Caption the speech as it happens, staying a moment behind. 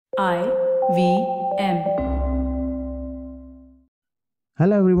IVM.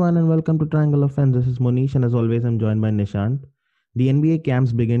 Hello everyone and welcome to Triangle of Fans. This is Monish and as always I'm joined by Nishant. The NBA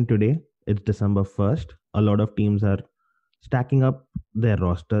camps begin today. It's December 1st. A lot of teams are stacking up their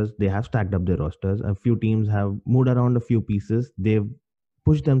rosters. They have stacked up their rosters. A few teams have moved around a few pieces. They've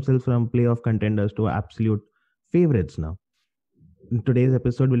pushed themselves from playoff contenders to absolute favorites now. In today's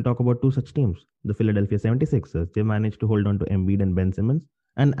episode, we'll talk about two such teams. The Philadelphia 76ers. They managed to hold on to Embiid and Ben Simmons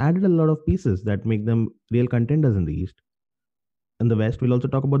and added a lot of pieces that make them real contenders in the East. In the West, we'll also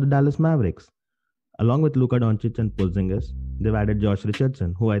talk about the Dallas Mavericks. Along with Luka Doncic and Porzingis, they've added Josh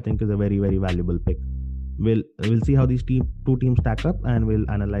Richardson, who I think is a very, very valuable pick. We'll see how these two teams stack up, and we'll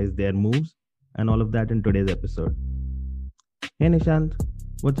analyze their moves and all of that in today's episode. Hey Nishant,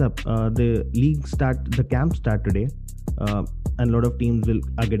 what's up? The camp start today, and a lot of teams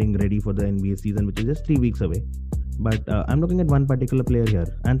are getting ready for the NBA season, which is just 3 weeks away. But I'm looking at one particular player here,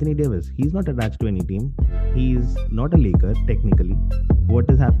 Anthony Davis. He's not attached to any team. He's not a Laker technically. What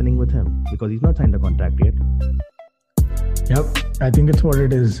is happening with him? Because he's not signed a contract yet. Yep, I think it's what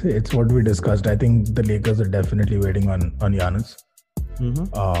it is. It's what we discussed. I think the Lakers are definitely waiting on Giannis.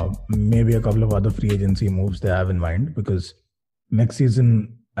 Maybe a couple of other free agency moves they have in mind, because next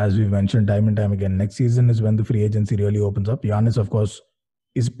season, as we've mentioned time and time again, next season is when the free agency really opens up. Giannis, of course,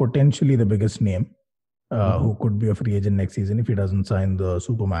 is potentially the biggest name who could be a free agent next season if he doesn't sign the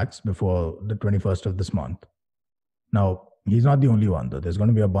Supermax before the 21st of this month. Now, he's not the only one, though. There's going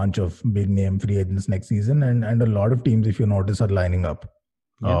to be a bunch of big name free agents next season, and a lot of teams, if you notice, are lining up.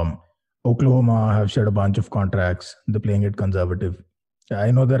 Yeah. Oklahoma have shared a bunch of contracts. They're playing it conservative. I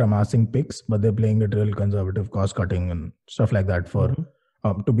know they're amassing picks, but they're playing it real conservative, cost cutting and stuff like that for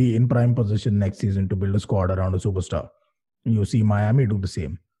to be in prime position next season to build a squad around a superstar. You see Miami do the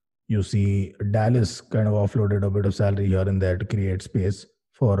same. You see Dallas kind of offloaded a bit of salary here and there to create space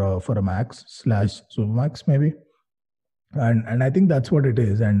for a max/supermax maybe. And I think that's what it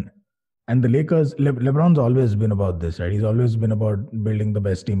is. And the Lakers, LeBron's always been about this, right? He's always been about building the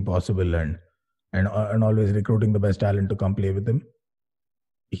best team possible and always recruiting the best talent to come play with him.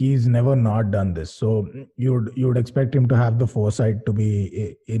 He's never not done this. So you would expect him to have the foresight to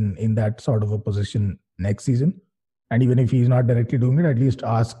be in that sort of a position next season. And even if he's not directly doing it, at least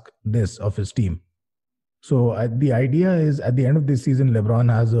ask this of his team. So the idea is at the end of this season,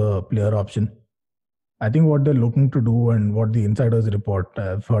 LeBron has a player option. I think what they're looking to do and what the insiders report,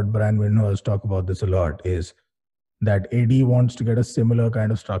 I've heard Brian Windhorst talk about this a lot, is that AD wants to get a similar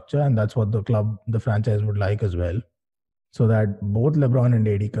kind of structure, and that's what the franchise would like as well. So that both LeBron and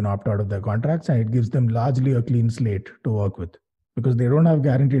AD can opt out of their contracts, and it gives them largely a clean slate to work with, because they don't have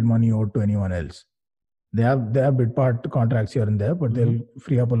guaranteed money owed to anyone else. They have bit part contracts here and there, but they'll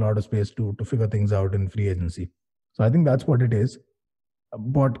free up a lot of space to figure things out in free agency. So I think that's what it is.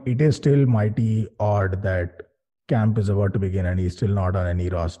 But it is still mighty odd that camp is about to begin and he's still not on any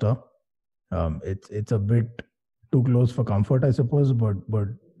roster. It's a bit too close for comfort, I suppose, but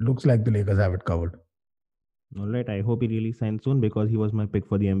looks like the Lakers have it covered. All right, I hope he really signs soon, because he was my pick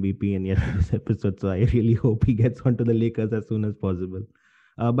for the MVP in yesterday's episode. So I really hope he gets onto the Lakers as soon as possible.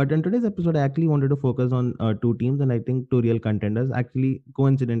 But in today's episode, I actually wanted to focus on two teams, and I think two real contenders. Actually,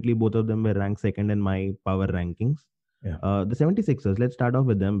 coincidentally, both of them were ranked second in my power rankings. Yeah. The 76ers, let's start off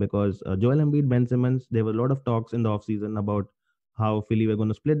with them, because Joel Embiid, Ben Simmons, there were a lot of talks in the offseason about how Philly were going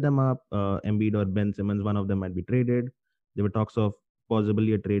to split them up. Embiid or Ben Simmons, one of them might be traded. There were talks of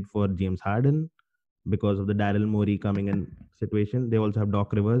possibly a trade for James Harden because of the Daryl Morey coming in situation. They also have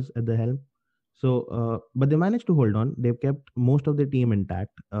Doc Rivers at the helm. So, but they managed to hold on. They've kept most of their team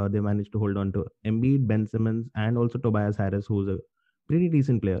intact. They managed to hold on to Embiid, Ben Simmons, and also Tobias Harris, who's a pretty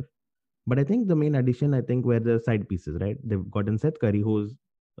decent player. But I think the main addition, were the side pieces, right? They've gotten Seth Curry, who's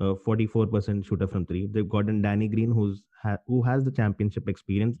a 44% shooter from three. They've gotten Danny Green, who has the championship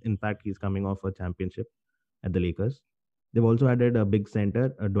experience. In fact, he's coming off a championship at the Lakers. They've also added a big center.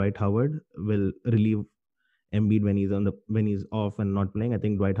 Dwight Howard will relieve Embiid when he's off and not playing. I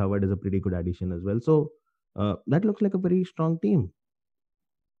think Dwight Howard is a pretty good addition as well. So that looks like a very strong team.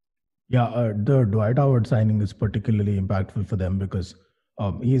 Yeah, the Dwight Howard signing is particularly impactful for them because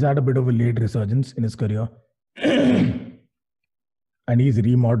he's had a bit of a late resurgence in his career. And he's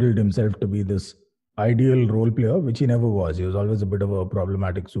remodeled himself to be this ideal role player, which he never was. He was always a bit of a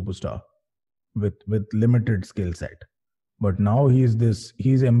problematic superstar with limited skill set. But now he's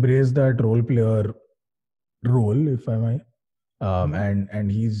embraced that role player role, if I may.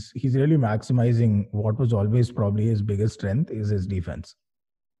 And he's really maximizing what was always probably his biggest strength, is his defense.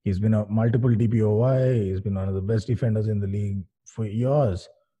 He's been a multiple DPOY. He's been one of the best defenders in the league for years.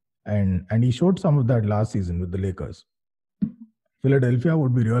 And he showed some of that last season with the Lakers. Philadelphia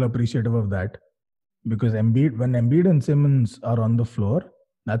would be real appreciative of that because when Embiid and Simmons are on the floor,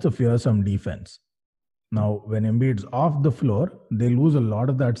 that's a fearsome defense. Now, when Embiid's off the floor, they lose a lot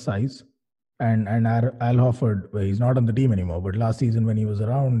of that size. And Al Horford, well, he's not on the team anymore, but last season when he was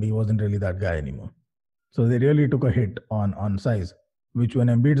around, he wasn't really that guy anymore. So they really took a hit on size, which when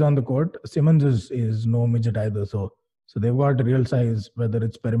Embiid's on the court, Simmons is no midget either. So they've got real size, whether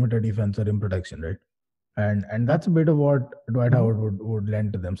it's perimeter defense or rim protection, right? And that's a bit of what Dwight Howard would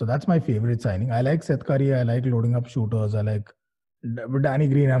lend to them. So that's my favorite signing. I like Seth Curry. I like loading up shooters. But Danny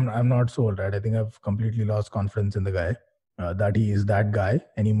Green, I'm not sold, right? I think I've completely lost confidence in the guy, that he is that guy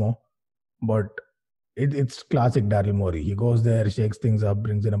anymore. But it's classic Daryl Morey. He goes there, shakes things up,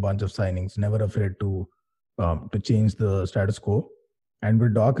 brings in a bunch of signings, never afraid to change the status quo. And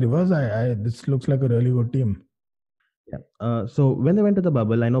with Doc Rivers, this looks like a really good team. Yeah. So when they went to the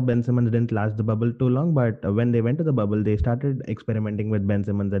bubble, I know Ben Simmons didn't last the bubble too long, but when they went to the bubble, they started experimenting with Ben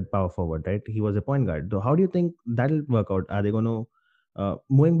Simmons at power forward, right? He was a point guard. So how do you think that'll work out? Are they going to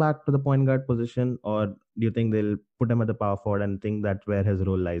moving back to the point guard position, or do you think they'll put him at the power forward and think that's where his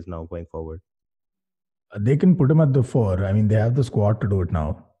role lies now going forward? They can put him at the 4. I mean, they have the squad to do it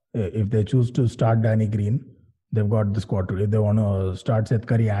now. If they choose to start Danny Green, they've got the squad to. If they want to start Seth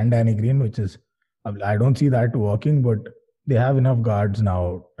Curry and Danny Green, which is, I don't see that working, but they have enough guards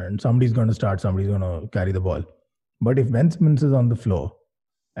now, and somebody's going to start, somebody's going to carry the ball. But if Ben Simmons is on the floor,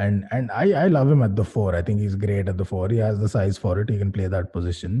 and I love him at the 4, I think he's great at the 4. He has the size for it. He can play that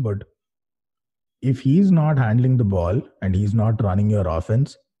position. But if he's not handling the ball and he's not running your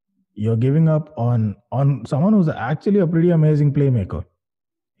offense, you're giving up on someone who's actually a pretty amazing playmaker.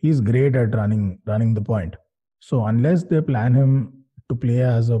 He's great at running the point. So unless they plan him to play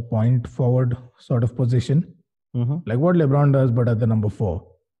as a point forward sort of position, like what LeBron does, but at the number 4,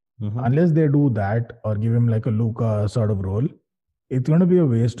 unless they do that or give him like a Luka sort of role, it's going to be a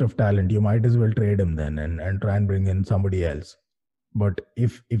waste of talent. You might as well trade him then and try and bring in somebody else. But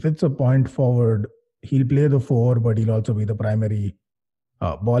if it's a point forward, he'll play the 4, but he'll also be the primary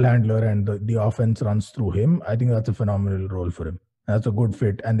ball handler, and the offense runs through him. I think that's a phenomenal role for him. That's a good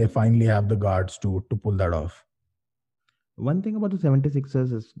fit, and they finally have the guards to pull that off. One thing about the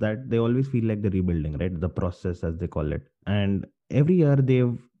 76ers is that they always feel like they're rebuilding, right? The process, as they call it. And every year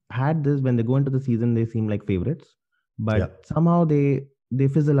they've had this, when they go into the season, they seem like favorites, but somehow they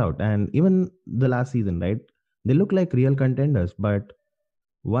fizzle out. And even the last season, right? They look like real contenders, but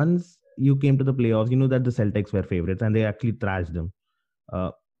once you came to the playoffs, you know that the Celtics were favorites and they actually thrashed them.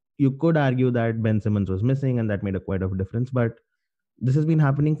 You could argue that Ben Simmons was missing and that made quite a difference, but this has been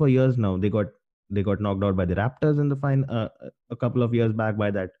happening for years now. They got knocked out by the Raptors in the final a couple of years back by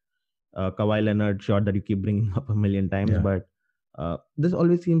that Kawhi Leonard shot that you keep bringing up a million times. But this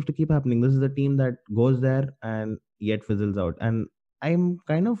always seems to keep happening. This is a team that goes there and yet fizzles out. And I'm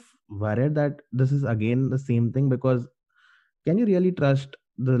kind of worried that this is again the same thing, because can you really trust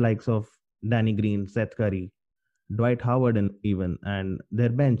the likes of Danny Green, Seth Curry, Dwight Howard, and their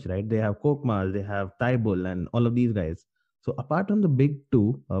bench, right? They have Korkmaz, they have Thibault, and all of these guys. So apart from the big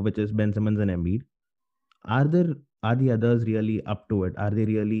two, which is Ben Simmons and Embiid, are the others really up to it? Are they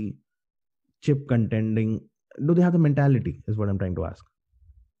really chip contending? Do they have the mentality? Is what I'm trying to ask.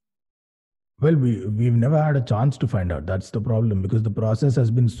 Well, we've never had a chance to find out. That's the problem, because the process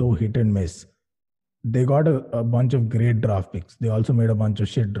has been so hit and miss. They got a bunch of great draft picks. They also made a bunch of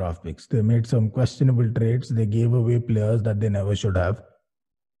shit draft picks. They made some questionable trades. They gave away players that they never should have.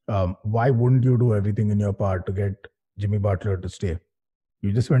 Why wouldn't you do everything in your power to get Jimmy Butler to stay?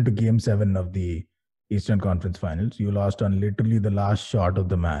 You just went to Game 7 of the Eastern Conference Finals. You lost on literally the last shot of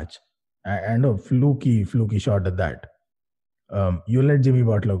the match, and a fluky shot at that. You let Jimmy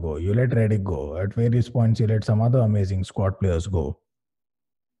Butler go. You let Redick go. At various points, you let some other amazing squad players go.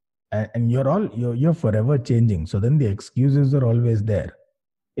 And you're forever changing. So then the excuses are always there.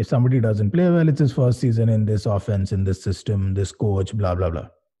 If somebody doesn't play well, it's his first season in this offense, in this system, this coach, blah, blah, blah.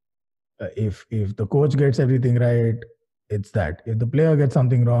 If the coach gets everything right, it's that. If the player gets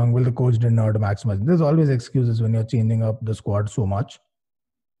something wrong, well, the coach didn't know how to maximize. There's always excuses when you're changing up the squad so much.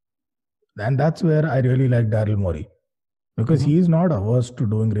 And that's where I really like Daryl Morey, because he's not averse to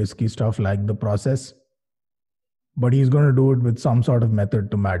doing risky stuff like the process, but he's going to do it with some sort of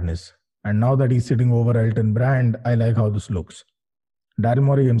method to madness. And now that he's sitting over Elton Brand, I like how this looks. Daryl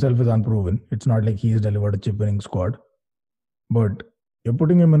Morey himself is unproven. It's not like he's delivered a chip-winning squad, but you're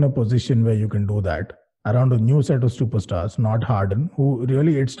putting him in a position where you can do that around a new set of superstars, not Harden, who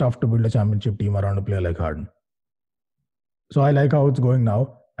really, it's tough to build a championship team around a player like Harden. So I like how it's going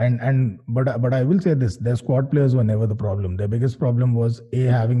now. But I will say this, their squad players were never the problem. Their biggest problem was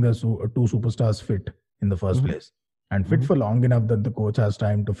having the two superstars fit in the first place. and fit for long enough that the coach has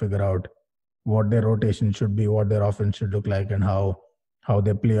time to figure out what their rotation should be, what their offense should look like, and how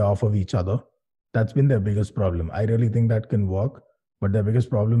they play off of each other. That's been their biggest problem. I really think that can work, but their biggest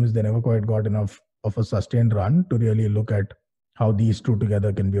problem is they never quite got enough of a sustained run to really look at how these two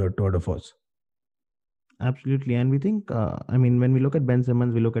together can be a tour de force. Absolutely, and we think, when we look at Ben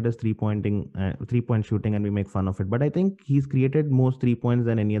Simmons, we look at his 3-point shooting, and we make fun of it. But I think he's created more 3 points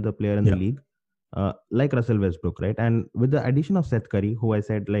than any other player in the league, like Russell Westbrook, right? And with the addition of Seth Curry, who I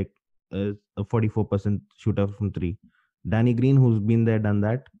said like is a 44% shooter from three, Danny Green, who's been there, done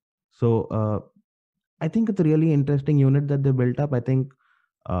that. So I think it's a really interesting unit that they built up. I think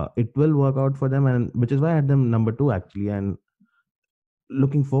it will work out for them, and which is why I had them number 2 actually, and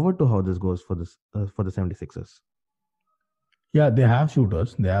looking forward to how this goes for the 76ers. Yeah, they have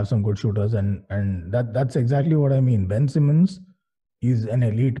shooters. They have some good shooters, and that's exactly what I mean. Ben Simmons is an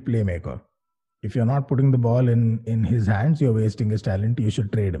elite playmaker. If you're not putting the ball in his hands, you're wasting his talent. You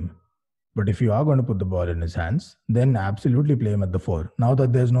should trade him. But if you are going to put the ball in his hands, then absolutely play him at the 4. Now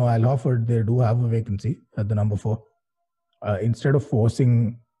that there's no Al Horford, they do have a vacancy at the number 4. Instead of force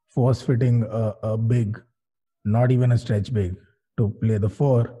fitting a big, not even a stretch big, to play the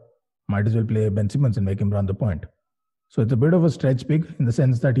 4, might as well play Ben Simmons and make him run the point. So it's a bit of a stretch big in the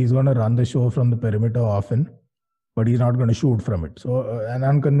sense that he's going to run the show from the perimeter often, but he's not going to shoot from it. So an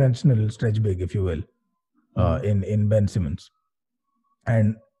unconventional stretch big, if you will, in Ben Simmons.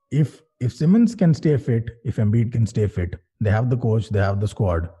 And if Simmons can stay fit, if Embiid can stay fit, they have the coach, they have the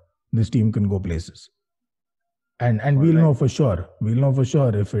squad, this team can go places. And we'll know for sure. We'll know for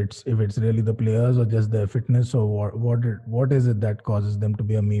sure if it's really the players or just their fitness, or what is it that causes them to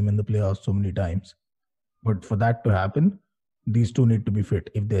be a meme in the playoffs so many times. But for that to happen, these two need to be fit.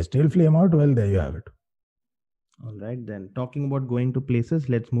 If they still flame out, well, there you have it. All right, then. Talking about going to places,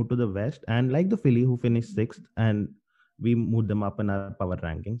 let's move to the West. And like the Philly, who finished 6th, and we moved them up in our power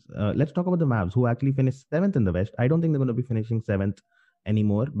rankings. Let's talk about the Mavs, who actually finished 7th in the West. I don't think they're going to be finishing 7th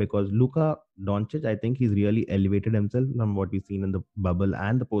anymore because Luka Doncic, I think he's really elevated himself from what we've seen in the bubble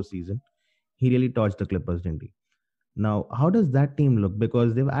and the postseason. He really torched the Clippers, didn't he? Now, how does that team look?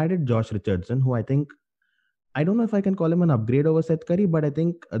 Because they've added Josh Richardson, who I don't know if I can call him an upgrade over Seth Curry, but I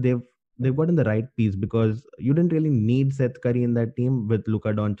think they've gotten the right piece because you didn't really need Seth Curry in that team with Luka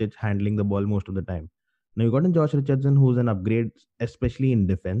Doncic handling the ball most of the time. Now you got in Josh Richardson, who's an upgrade, especially in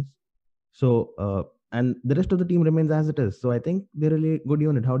defense. So and the rest of the team remains as it is. So I think they're a really good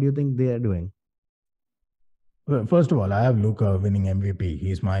unit. How do you think they are doing? Well, first of all, I have Luka winning MVP.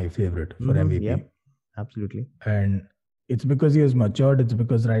 He's my favorite for MVP. Yeah, absolutely. And it's because he has matured. It's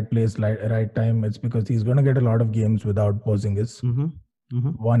because right place, right time. It's because he's going to get a lot of games without Porzingis.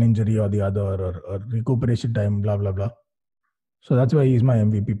 One injury or the other, or recuperation time, blah, blah, blah. So that's why he's my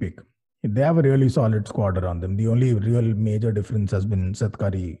MVP pick. They have a really solid squad around them. The only real major difference has been Seth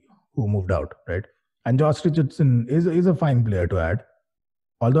Curry, who moved out, right? And Josh Richardson is a fine player to add.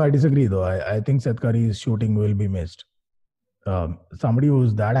 Although I disagree, though. I think Seth Curry's shooting will be missed. Somebody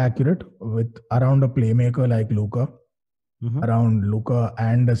who's that accurate with around a playmaker like Luka, around Luka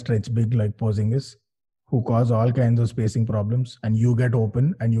and a stretch big like Porzingis, who cause all kinds of spacing problems, and you get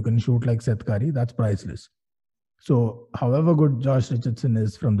open and you can shoot like Seth Curry, that's priceless. So however good Josh Richardson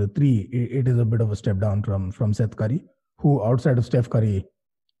is from the 3, it is a bit of a step down from Seth Curry, who outside of Steph Curry,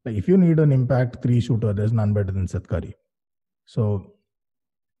 like if you need an impact 3 shooter, there's none better than Seth Curry. So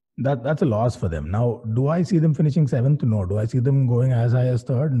that's a loss for them. Now, do I see them finishing 7th? No. Do I see them going as high as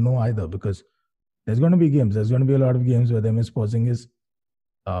 3rd? No either, because there's going to be games. There's going to be a lot of games where they miss Porzingis.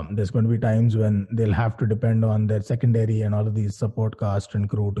 There's going to be times when they'll have to depend on their secondary and all of these support cast and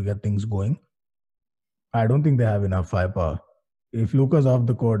crew to get things going. I don't think they have enough firepower. If Luka's off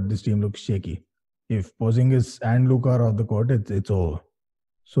the court, this team looks shaky. If Porzingis and Luka are off the court, it's over.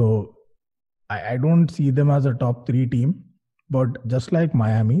 So I don't see them as a top 3 team. But just like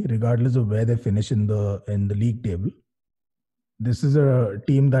Miami, regardless of where they finish in the league table, this is a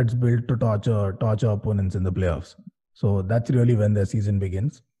team that's built to torture opponents in the playoffs. So that's really when their season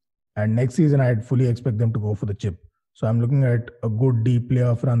begins. And next season, I'd fully expect them to go for the chip. So I'm looking at a good deep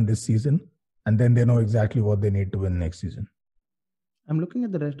playoff run this season, and then they know exactly what they need to win next season. I'm looking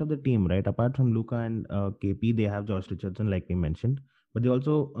at the rest of the team, right? Apart from Luka and KP, they have Josh Richardson, like we mentioned. But they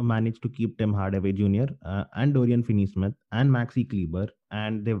also managed to keep Tim Hardaway Jr. And Dorian Finney-Smith and Maxi Kleber.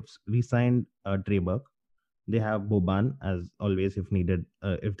 And they've re-signed Trey Burke. They have Boban, as always, if needed,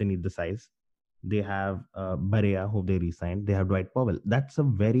 if they need the size. They have Barea, who they re-signed. They have Dwight Powell. That's a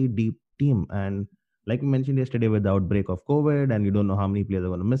very deep team. And like we mentioned yesterday, with the outbreak of COVID, and you don't know how many players are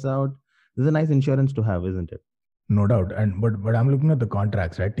going to miss out, this is a nice insurance to have, isn't it? No doubt. But I'm looking at the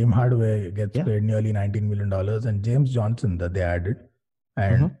contracts, right? Tim Hardaway gets Yeah. paid nearly $19 million, and James Johnson that they added,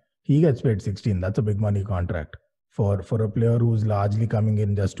 and Mm-hmm. he gets paid 16. That's a big money contract for a player who's largely coming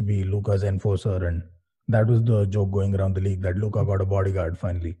in just to be Luka's enforcer. And that was the joke going around the league that Luka got a bodyguard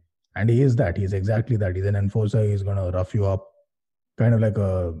finally. And he is that. He's exactly that. He's an enforcer. He's gonna rough you up, kind of like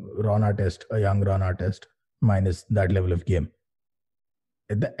a Ron Artest, a young Ron Artest, minus that level of game.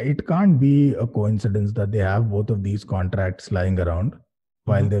 It can't be a coincidence that they have both of these contracts lying around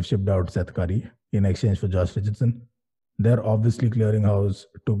while they've shipped out Seth Curry in exchange for Josh Richardson. They're obviously clearing house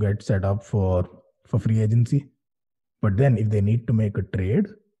to get set up for free agency. But then if they need to make a trade,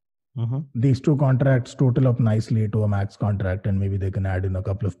 these two contracts total up nicely to a max contract, and maybe they can add in a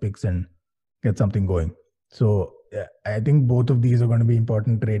couple of picks and get something going. So I think both of these are going to be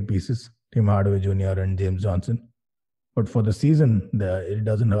important trade pieces, Tim Hardaway Jr. and James Johnson. But for the season, it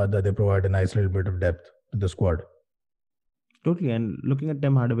doesn't hurt that they provide a nice little bit of depth to the squad. Totally. And looking at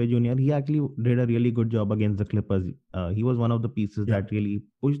Tim Hardaway Jr., he actually did a really good job against the Clippers. He was one of the pieces that really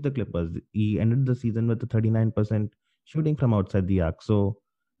pushed the Clippers. He ended the season with a 39% shooting from outside the arc. So,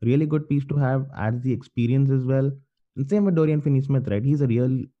 really good piece to have, adds the experience as well. And same with Dorian Finney-Smith, right? He's a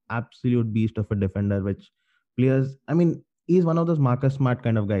real absolute beast of a defender, which players, I mean, he's one of those Marcus Smart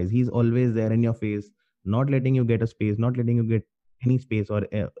kind of guys. He's always there in your face, not letting you get a space, not letting you get any space or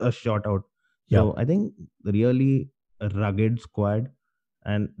a shot out. So, I think really a rugged squad,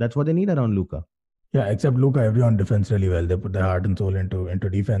 and that's what they need around Luka. Yeah, except Luka, everyone defends really well. They put their heart and soul into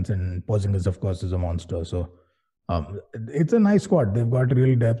defense, and Porzingis, of course, is a monster. So it's a nice squad. They've got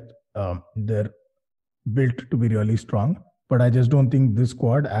real depth. They're built to be really strong. But I just don't think this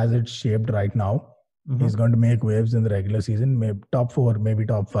squad, as it's shaped right now, is going to make waves in the regular season. Maybe top 4, maybe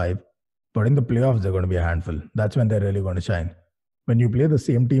top 5. But in the playoffs, they're going to be a handful. That's when they're really going to shine. When you play the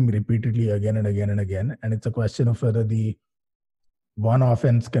same team repeatedly again and again and again, and it's a question of whether the one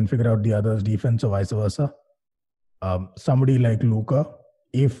offense can figure out the other's defense or vice versa. Somebody like Luka,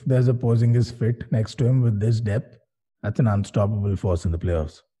 if there's a Porzingis fit next to him with this depth, that's an unstoppable force in the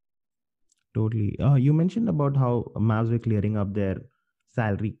playoffs. Totally. You mentioned about how Mavs were clearing up their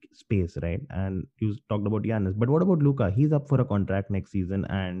salary space, right? And you talked about Giannis. But what about Luka? He's up for a contract next season,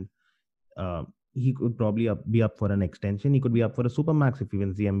 and he could probably be up for an extension. He could be up for a supermax if he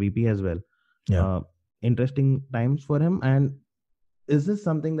wins the MVP as well. Yeah. Interesting times for him. And is this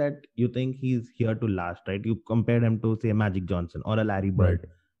something that you think he's here to last, right? You compared him to, say, Magic Johnson or a Larry Bird.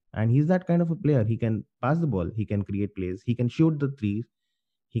 Right. And he's that kind of a player. He can pass the ball. He can create plays. He can shoot the threes.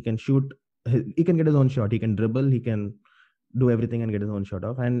 He can shoot. He can get his own shot. He can dribble. He can do everything and get his own shot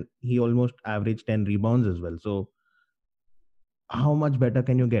off. And he almost averaged 10 rebounds as well. So how much better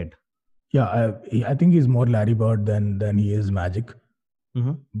can you get? Yeah, I think he's more Larry Bird than he is Magic.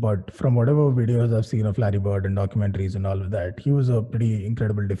 But from whatever videos I've seen of Larry Bird and documentaries and all of that, he was a pretty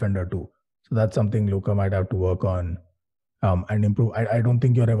incredible defender too. So that's something Luka might have to work on and improve. I don't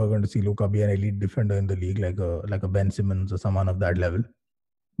think you're ever going to see Luka be an elite defender in the league like a Ben Simmons or someone of that level.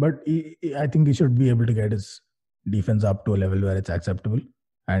 But I think he should be able to get his defense up to a level where it's acceptable,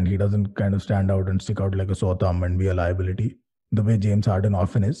 and he doesn't kind of stand out and stick out like a sore thumb and be a liability the way James Harden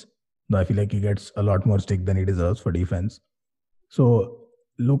often is. Though I feel like he gets a lot more stick than he deserves for defense. So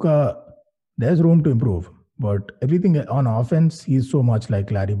Luka, there's room to improve, but everything on offense, he's so much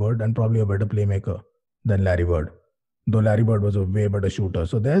like Larry Bird and probably a better playmaker than Larry Bird. Though Larry Bird was a way better shooter.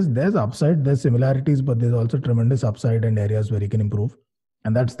 So there's upside, there's similarities, but there's also tremendous upside and areas where he can improve.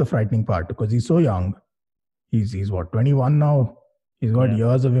 And that's the frightening part because he's so young. He's what, 21 now? He's got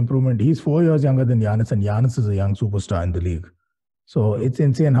years of improvement. He's 4 years younger than Giannis, and Giannis is a young superstar in the league. So it's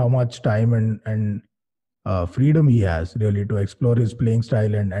insane how much time and freedom he has really to explore his playing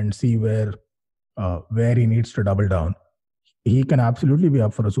style and see where he needs to double down. He can absolutely be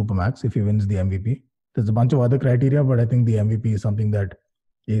up for a supermax if he wins the MVP. There's a bunch of other criteria, but I think the MVP is something that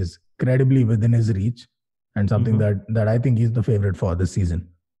is credibly within his reach and something that I think he's the favorite for this season.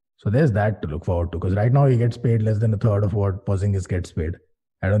 So there's that to look forward to, because right now he gets paid less than a third of what Porzingis gets paid.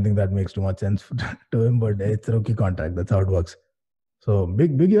 I don't think that makes too much sense to him, but it's a rookie contract. That's how it works. So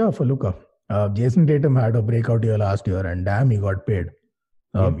big year for Luka. Jason Tatum had a breakout year last year, and damn, he got paid.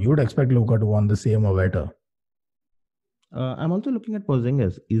 You would expect Luka to want the same or better. I'm also looking at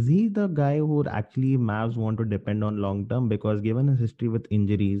Porzingis. Is he the guy who actually Mavs want to depend on long term? Because given his history with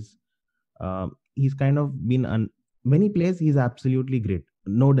injuries, he's kind of been when he plays, he's absolutely great.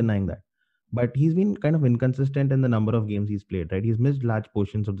 No denying that. But he's been kind of inconsistent in the number of games he's played, right? He's missed large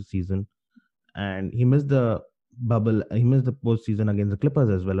portions of the season, and he missed the bubble. He missed the postseason against the Clippers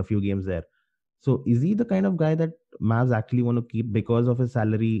as well, a few games there. So is he the kind of guy that Mavs actually want to keep because of his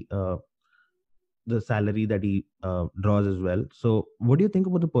salary the salary that he draws as well. So, what do you think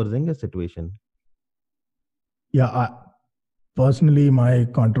about the Porzingis situation? Yeah, personally, my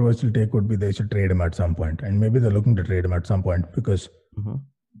controversial take would be they should trade him at some point, and maybe they're looking to trade him at some point because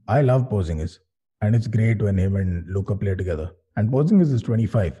I love Porzingis, and it's great when him and Luka play together. And Porzingis is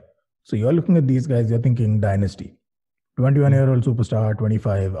 25, so you're looking at these guys, you're thinking dynasty. 21-year-old superstar,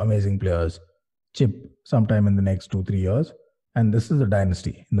 25 amazing players, chip sometime in the next 2-3 years, and this is a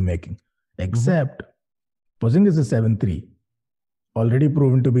dynasty in the making. Except Porzingis is 7'3", already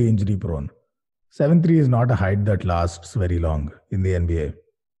proven to be injury prone. 7'3" is not a height that lasts very long in the NBA.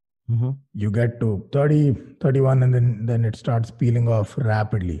 You get to 30, 31, and then it starts peeling off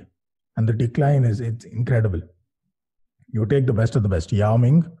rapidly. And the decline it's incredible. You take the best of the best. Yao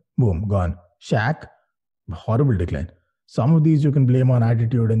Ming, boom, gone. Shaq, horrible decline. Some of these you can blame on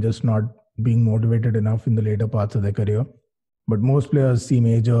attitude and just not being motivated enough in the later parts of their career. But most players see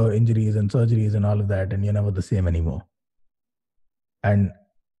major injuries and surgeries and all of that, and you're never the same anymore. And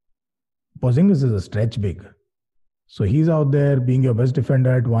Porzingis is a stretch big. So he's out there being your best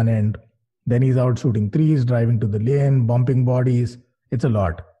defender at one end. Then he's out shooting threes, driving to the lane, bumping bodies. It's a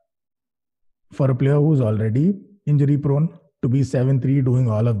lot. For a player who's already injury prone, to be 7'3", doing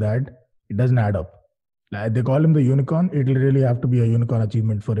all of that, it doesn't add up. They call him the unicorn. It'll really have to be a unicorn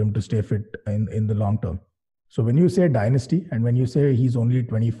achievement for him to stay fit in the long term. So when you say dynasty and when you say he's only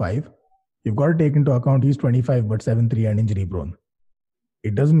 25, you've got to take into account he's 25 but 7'3" and injury prone.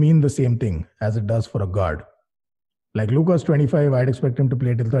 It doesn't mean the same thing as it does for a guard. Like Luka's 25, I'd expect him to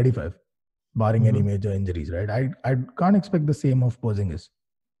play till 35, barring any major injuries, right? I can't expect the same of Porzingis.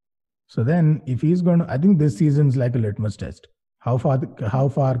 So then if he's going to, I think this season's like a litmus test. How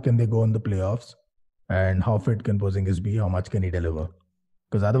far can they go in the playoffs? And how fit can Porzingis be? How much can he deliver?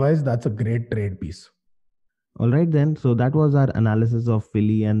 Because otherwise, that's a great trade piece. All right, then. So that was our analysis of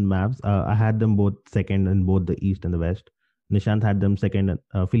Philly and Mavs. I had them both second in both the East and the West. Nishant had them second.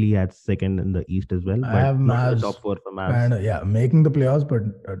 Philly had second in the East as well. I have Mavs. Top four for Mavs. And, making the playoffs, but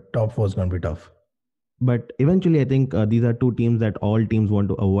top four is going to be tough. But eventually, I think these are two teams that all teams want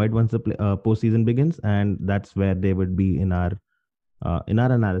to avoid once the postseason begins, and that's where they would be in our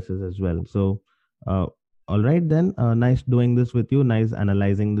analysis as well. So, all right then. Nice doing this with you. Nice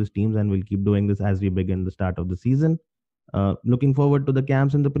analyzing these teams, and we'll keep doing this as we begin the start of the season. Looking forward to the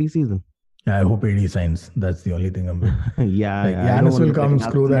camps in the preseason. Yeah, I hope AD signs. That's the only thing I'm doing. Yeah, Giannis will come.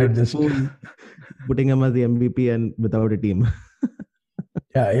 Screw that. Just putting him as the MVP and without a team.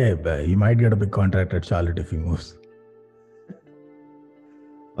 But he might get a big contract at Charlotte if he moves.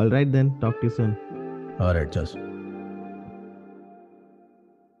 All right then. Talk to you soon. All right, just.